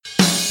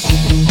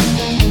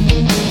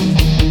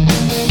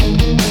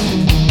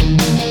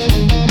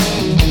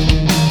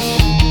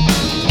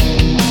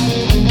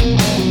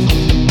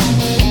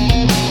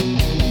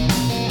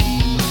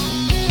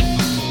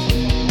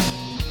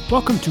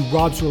Welcome to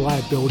Rob's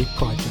Reliability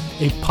Project,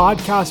 a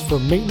podcast for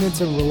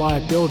maintenance and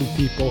reliability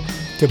people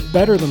to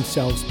better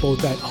themselves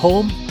both at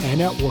home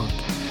and at work.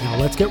 Now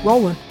let's get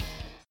rolling.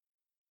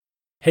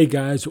 Hey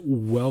guys,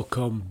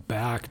 welcome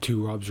back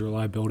to Rob's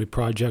Reliability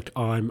Project.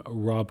 I'm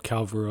Rob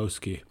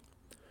Kalwarowski.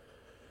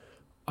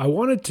 I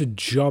wanted to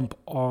jump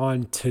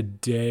on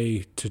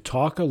today to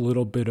talk a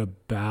little bit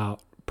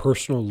about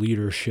personal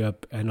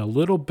leadership and a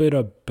little bit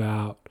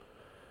about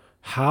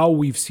how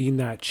we've seen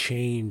that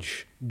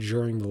change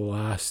during the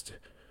last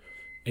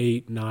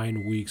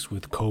 8-9 weeks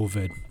with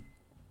COVID.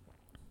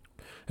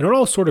 And it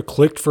all sort of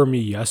clicked for me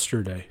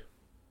yesterday.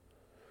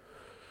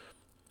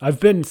 I've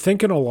been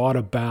thinking a lot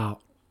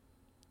about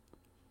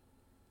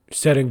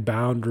setting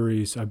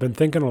boundaries. I've been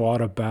thinking a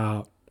lot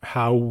about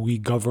how we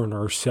govern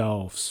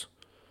ourselves.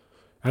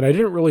 And I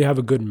didn't really have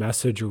a good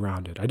message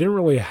around it. I didn't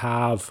really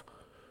have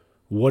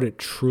what it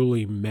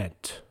truly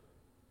meant.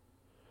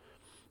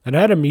 And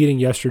I had a meeting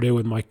yesterday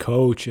with my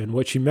coach, and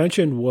what she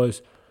mentioned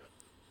was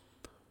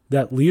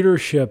that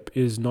leadership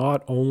is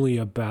not only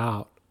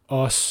about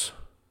us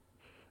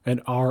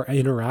and our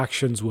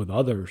interactions with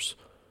others,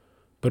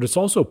 but it's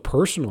also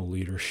personal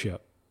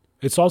leadership.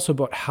 It's also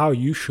about how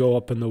you show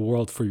up in the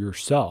world for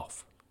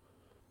yourself.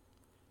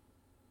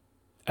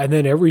 And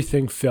then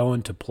everything fell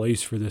into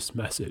place for this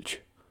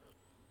message.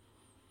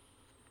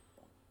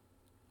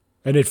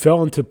 And it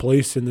fell into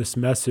place in this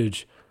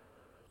message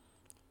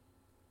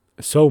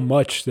so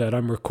much that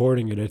I'm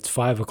recording it. It's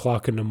 5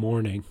 o'clock in the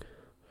morning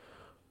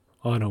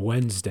on a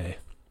Wednesday.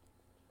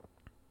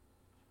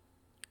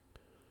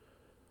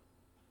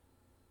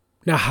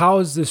 Now, how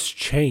has this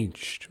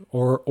changed?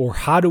 Or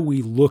how do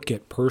we look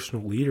at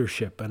personal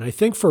leadership? And I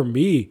think for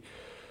me,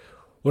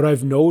 what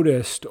I've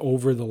noticed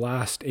over the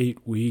last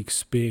 8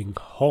 weeks being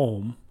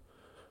home,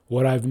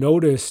 what I've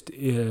noticed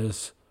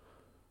is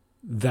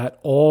that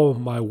all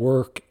my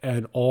work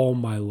and all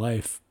my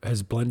life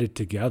has blended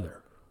together.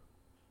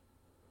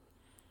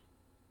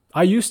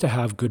 I used to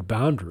have good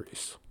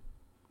boundaries.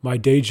 My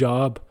day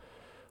job,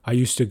 I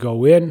used to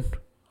go in,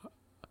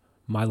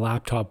 my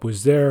laptop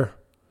was there,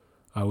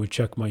 I would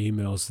check my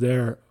emails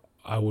there,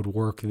 I would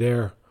work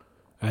there,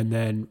 and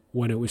then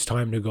when it was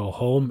time to go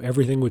home,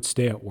 everything would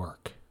stay at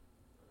work.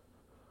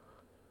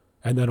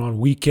 And then on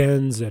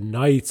weekends and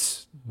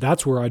nights,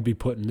 that's where I'd be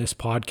putting this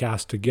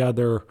podcast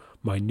together,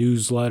 my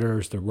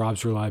newsletters, the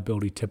Rob's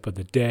Reliability Tip of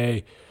the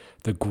Day,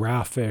 the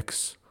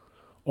graphics,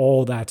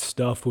 all that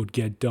stuff would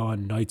get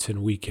done nights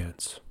and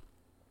weekends.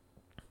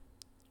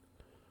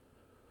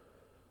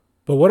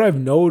 But what I've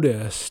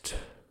noticed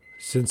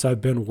since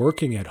I've been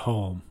working at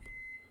home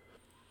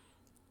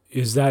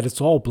is that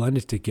it's all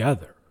blended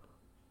together.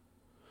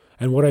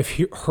 And what I've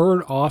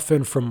heard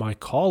often from my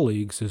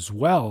colleagues as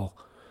well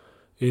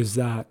is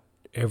that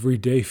every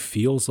day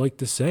feels like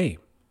the same.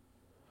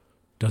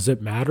 Does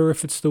it matter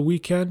if it's the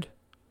weekend?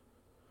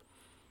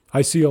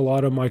 I see a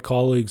lot of my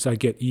colleagues, I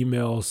get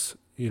emails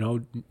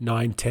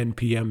 9, 10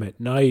 p.m. at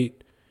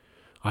night.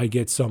 I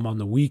get some on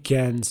the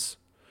weekends.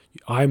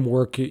 I've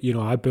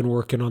been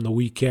working on the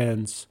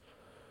weekends.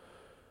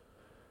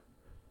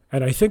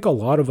 And I think a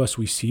lot of us,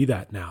 we see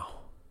that now.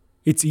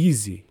 It's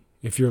easy.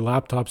 If your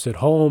laptop's at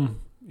home,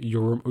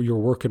 you're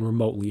working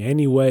remotely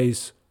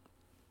anyways.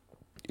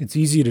 It's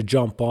easy to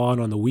jump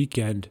on the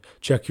weekend,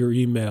 check your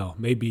email.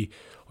 Maybe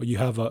you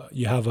have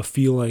a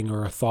feeling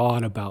or a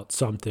thought about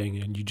something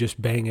and you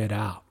just bang it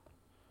out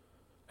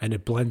and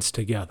it blends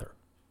together.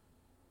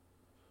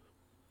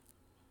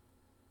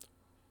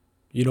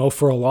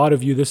 For a lot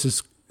of you, this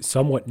is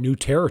somewhat new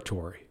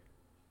territory.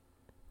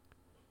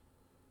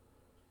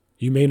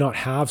 You may not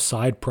have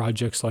side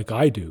projects like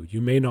I do.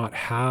 You may not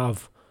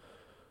have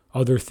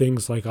other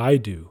things like I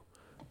do.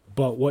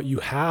 But what you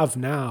have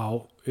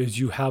now is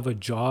you have a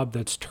job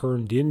that's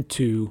turned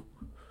into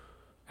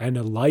and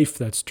a life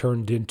that's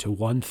turned into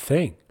one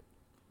thing.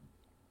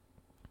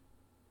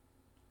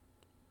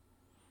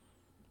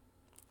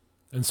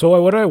 And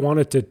so what I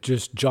wanted to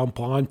just jump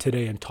on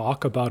today and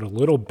talk about a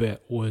little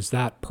bit was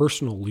that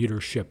personal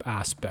leadership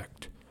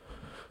aspect.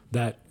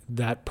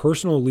 That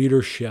personal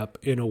leadership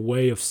in a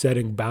way of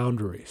setting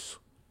boundaries.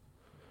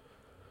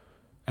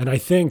 And I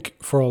think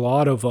for a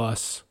lot of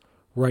us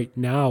right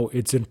now,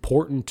 it's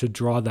important to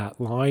draw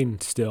that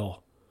line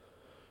still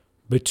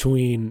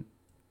between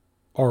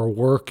our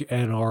work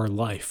and our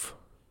life.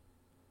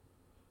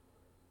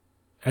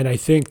 And I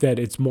think that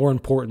it's more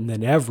important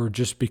than ever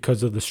just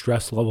because of the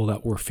stress level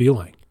that we're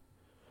feeling.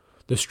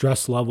 The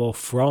stress level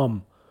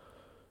from,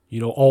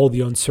 all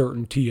the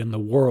uncertainty in the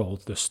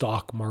world, the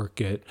stock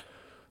market,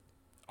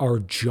 our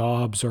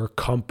jobs, our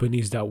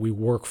companies that we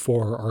work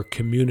for, our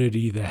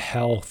community, the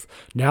health.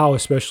 Now,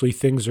 especially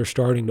things are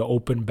starting to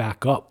open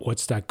back up.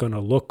 What's that going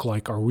to look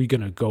like? Are we going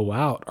to go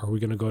out? Are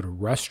we going to go to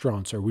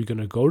restaurants? Are we going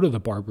to go to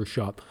the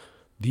barbershop?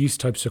 These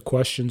types of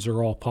questions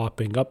are all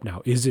popping up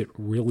now. Is it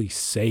really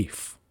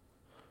safe?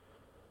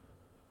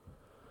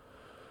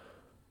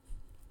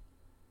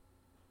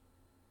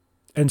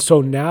 And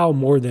so now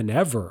more than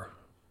ever,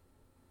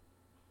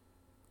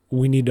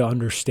 we need to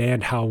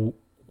understand how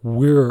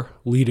we're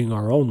leading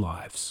our own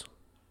lives.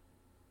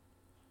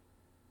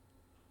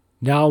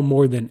 Now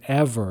more than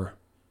ever,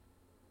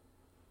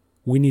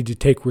 we need to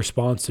take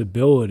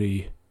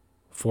responsibility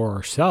for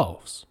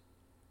ourselves.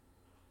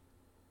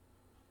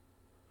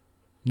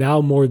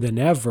 Now more than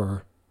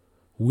ever,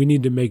 we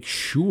need to make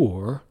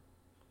sure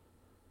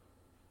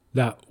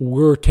that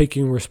we're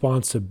taking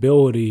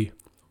responsibility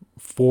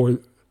for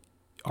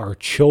our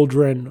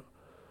children,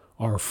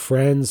 our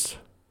friends,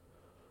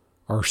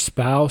 our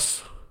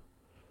spouse,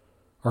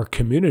 our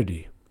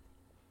community.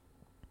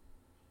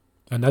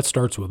 And that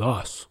starts with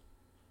us.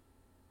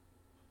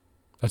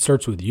 That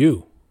starts with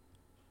you.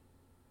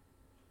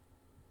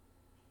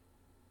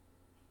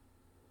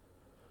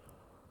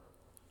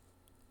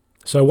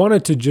 So I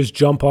wanted to just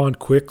jump on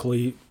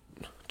quickly,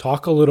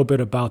 talk a little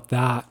bit about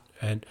that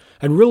and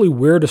really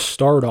where to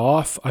start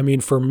off. I mean,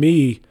 for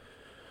me,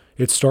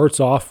 it starts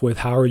off with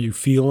how are you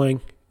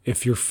feeling?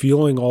 If you're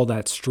feeling all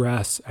that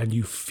stress and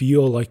you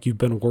feel like you've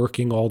been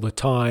working all the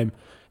time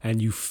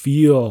and you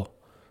feel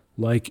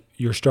like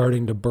you're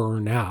starting to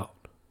burn out,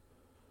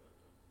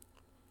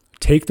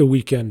 take the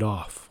weekend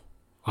off.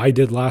 I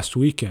did last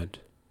weekend.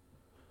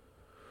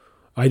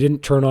 I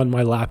didn't turn on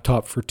my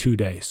laptop for 2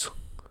 days.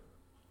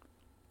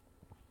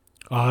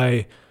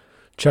 I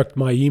checked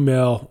my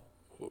email.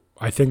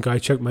 I think I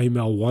checked my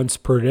email once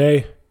per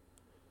day.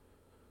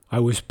 I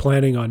was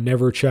planning on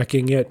never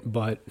checking it,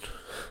 but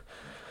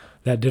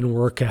that didn't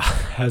work out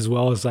as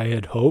well as I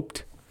had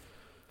hoped.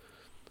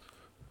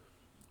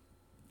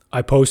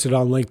 I posted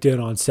on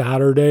LinkedIn on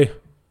Saturday,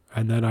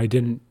 and then I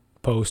didn't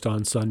post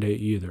on Sunday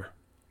either.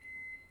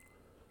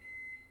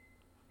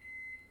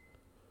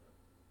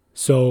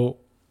 So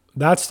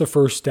that's the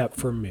first step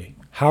for me.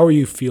 How are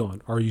you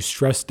feeling? Are you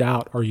stressed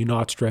out? Are you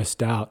not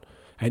stressed out?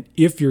 And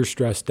if you're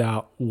stressed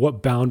out,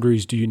 what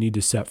boundaries do you need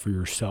to set for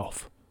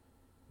yourself?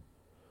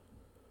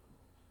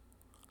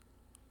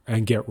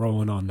 And get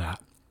rolling on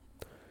that.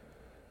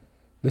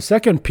 The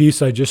second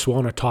piece I just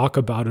want to talk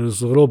about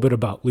is a little bit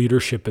about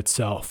leadership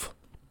itself.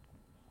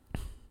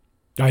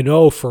 I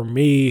know for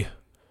me,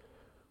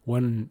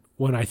 when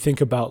I think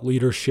about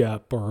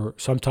leadership, or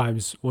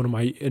sometimes one of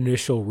my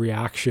initial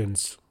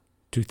reactions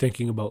to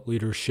thinking about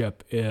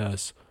leadership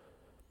is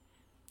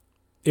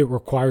it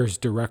requires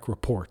direct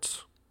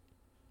reports.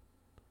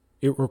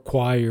 It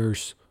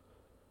requires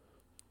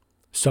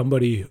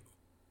somebody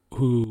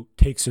who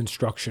takes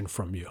instruction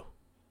from you.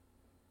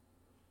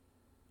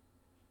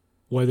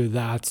 Whether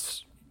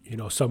that's,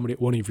 somebody,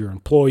 one of your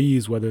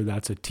employees, whether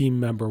that's a team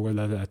member,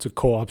 whether that's a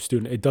co-op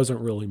student, it doesn't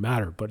really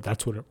matter, but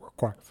that's what it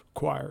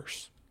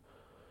requires.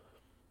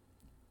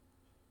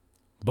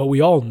 But we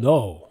all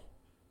know,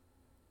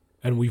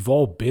 and we've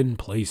all been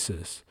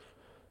places,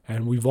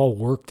 and we've all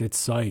worked at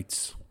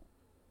sites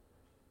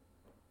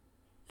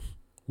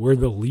where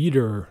the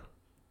leader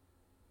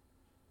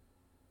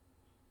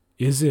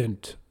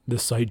isn't the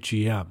site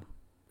GM.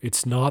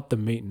 It's not the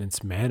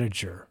maintenance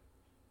manager.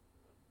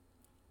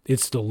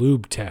 It's the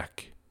lube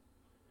tech.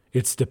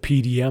 It's the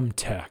PDM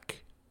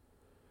tech.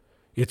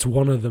 It's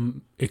one of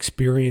the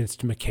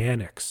experienced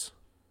mechanics.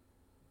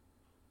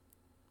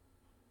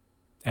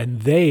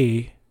 And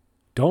they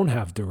don't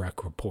have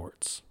direct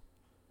reports,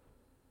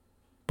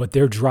 but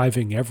they're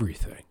driving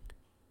everything.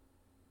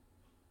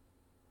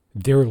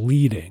 They're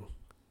leading.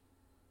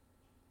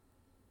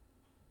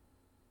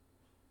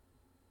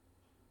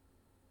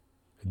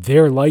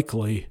 They're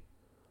likely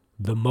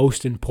the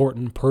most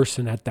important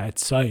person at that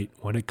site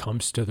when it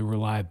comes to the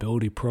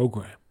reliability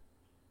program.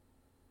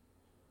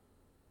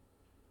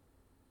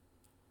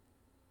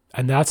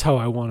 And that's how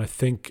I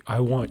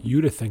want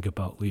you to think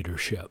about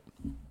leadership.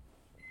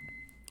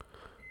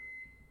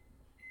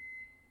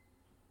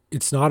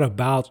 It's not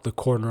about the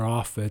corner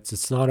office.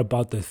 It's not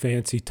about the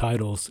fancy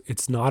titles.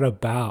 It's not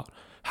about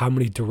how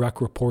many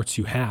direct reports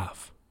you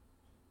have.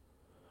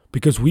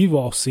 Because we've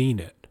all seen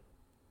it.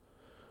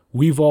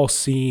 We've all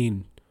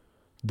seen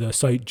the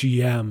site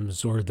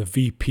GMs or the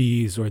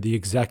VPs or the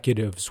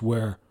executives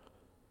where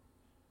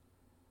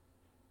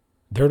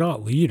they're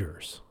not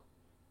leaders.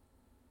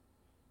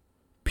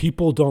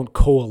 People don't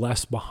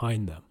coalesce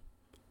behind them.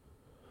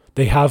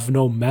 They have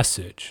no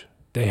message.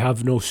 They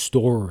have no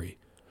story.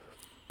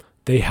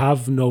 They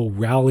have no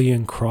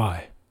rallying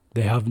cry.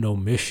 They have no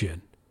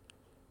mission.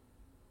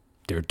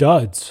 They're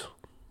duds.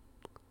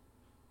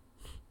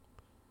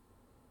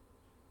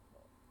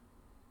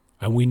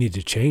 And we need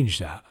to change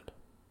that.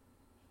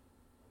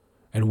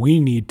 And we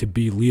need to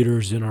be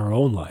leaders in our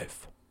own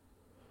life.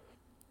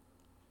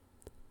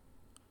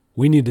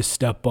 We need to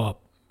step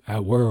up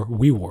at where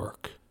we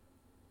work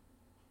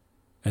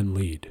and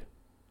lead.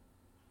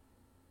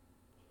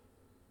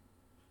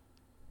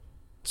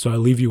 So I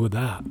leave you with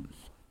that.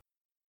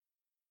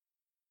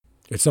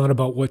 It's not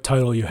about what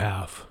title you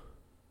have.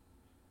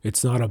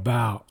 It's not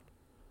about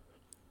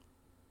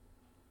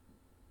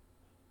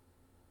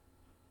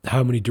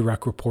how many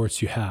direct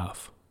reports you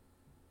have.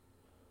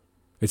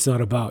 It's not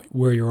about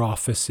where your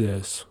office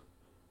is.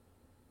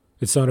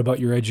 It's not about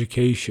your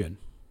education.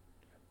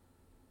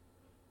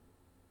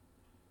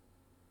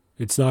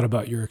 It's not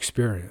about your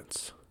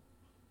experience.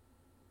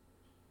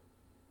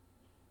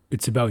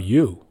 It's about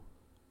you.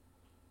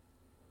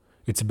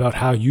 It's about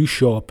how you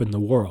show up in the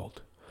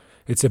world.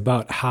 It's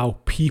about how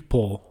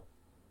people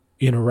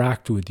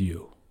interact with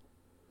you.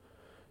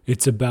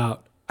 It's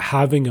about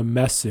having a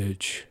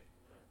message,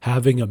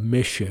 having a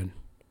mission,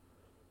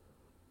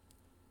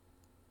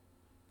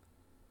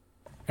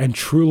 and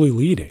truly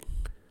leading.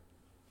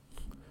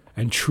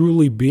 And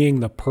truly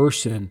being the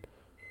person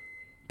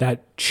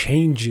that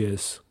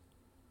changes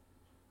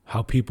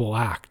how people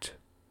act.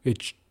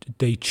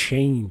 They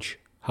change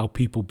how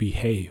people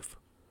behave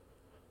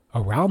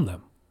around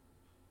them.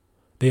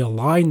 They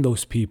align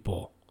those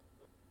people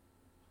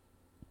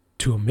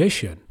to a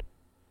mission.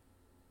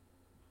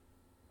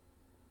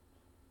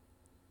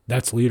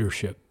 That's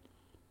leadership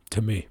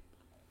to me.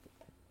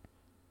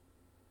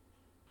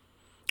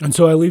 And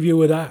so I leave you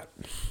with that.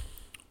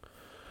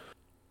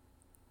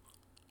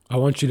 I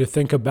want you to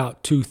think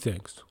about two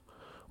things.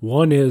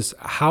 One is,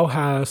 how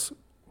has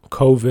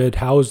COVID,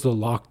 how has the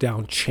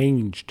lockdown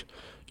changed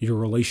your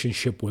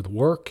relationship with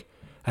work?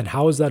 And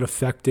how is that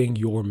affecting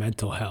your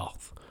mental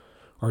health?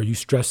 Are you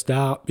stressed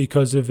out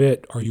because of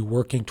it? Are you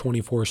working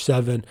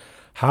 24/7?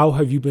 How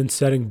have you been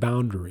setting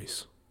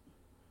boundaries?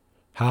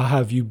 How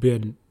have you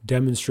been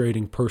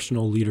demonstrating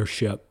personal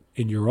leadership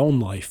in your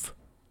own life,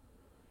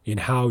 in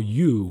how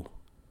you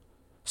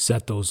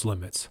set those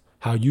limits,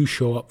 how you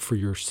show up for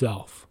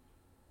yourself?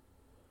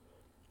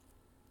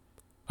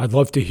 I'd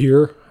love to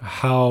hear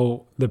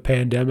how the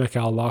pandemic,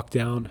 how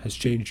lockdown has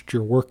changed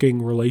your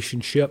working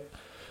relationship.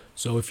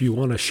 So if you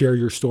want to share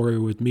your story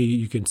with me,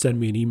 you can send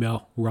me an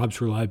email,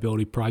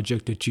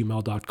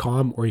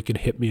 robsreliabilityproject@gmail.com, or you can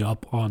hit me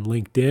up on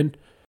LinkedIn.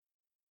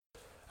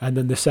 And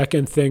then the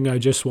second thing I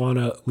just want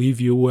to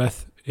leave you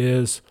with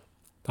is,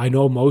 I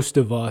know most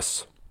of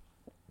us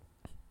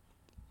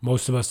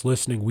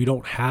listening, we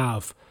don't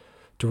have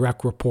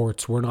direct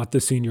reports. We're not the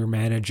senior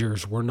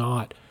managers. We're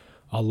not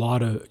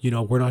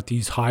we're not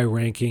these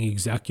high-ranking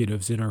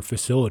executives in our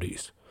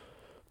facilities.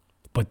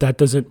 But that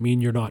doesn't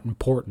mean you're not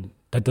important.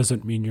 That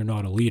doesn't mean you're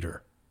not a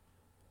leader.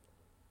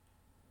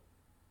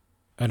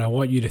 And I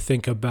want you to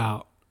think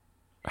about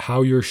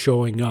how you're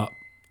showing up.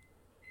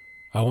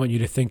 I want you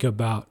to think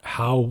about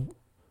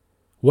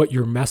what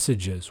your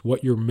message is,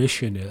 what your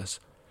mission is,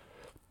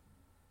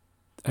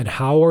 and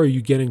how are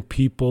you getting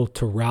people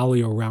to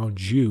rally around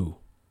you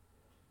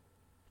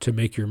to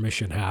make your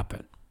mission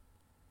happen.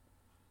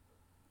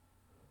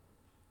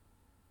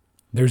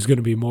 There's going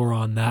to be more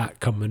on that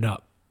coming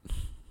up.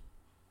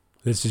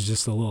 This is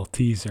just a little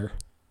teaser.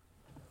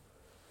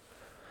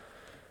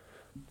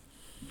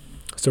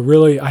 So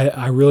really,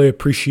 I really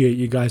appreciate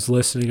you guys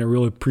listening. I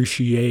really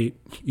appreciate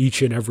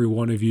each and every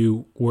one of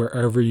you,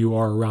 wherever you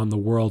are around the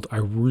world. I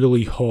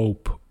really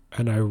hope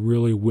and I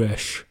really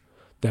wish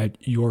that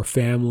your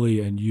family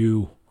and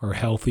you are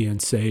healthy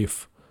and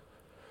safe.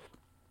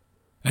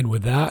 And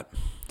with that,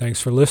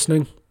 thanks for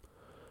listening,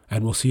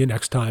 and we'll see you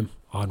next time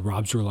on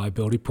Rob's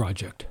Reliability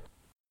Project.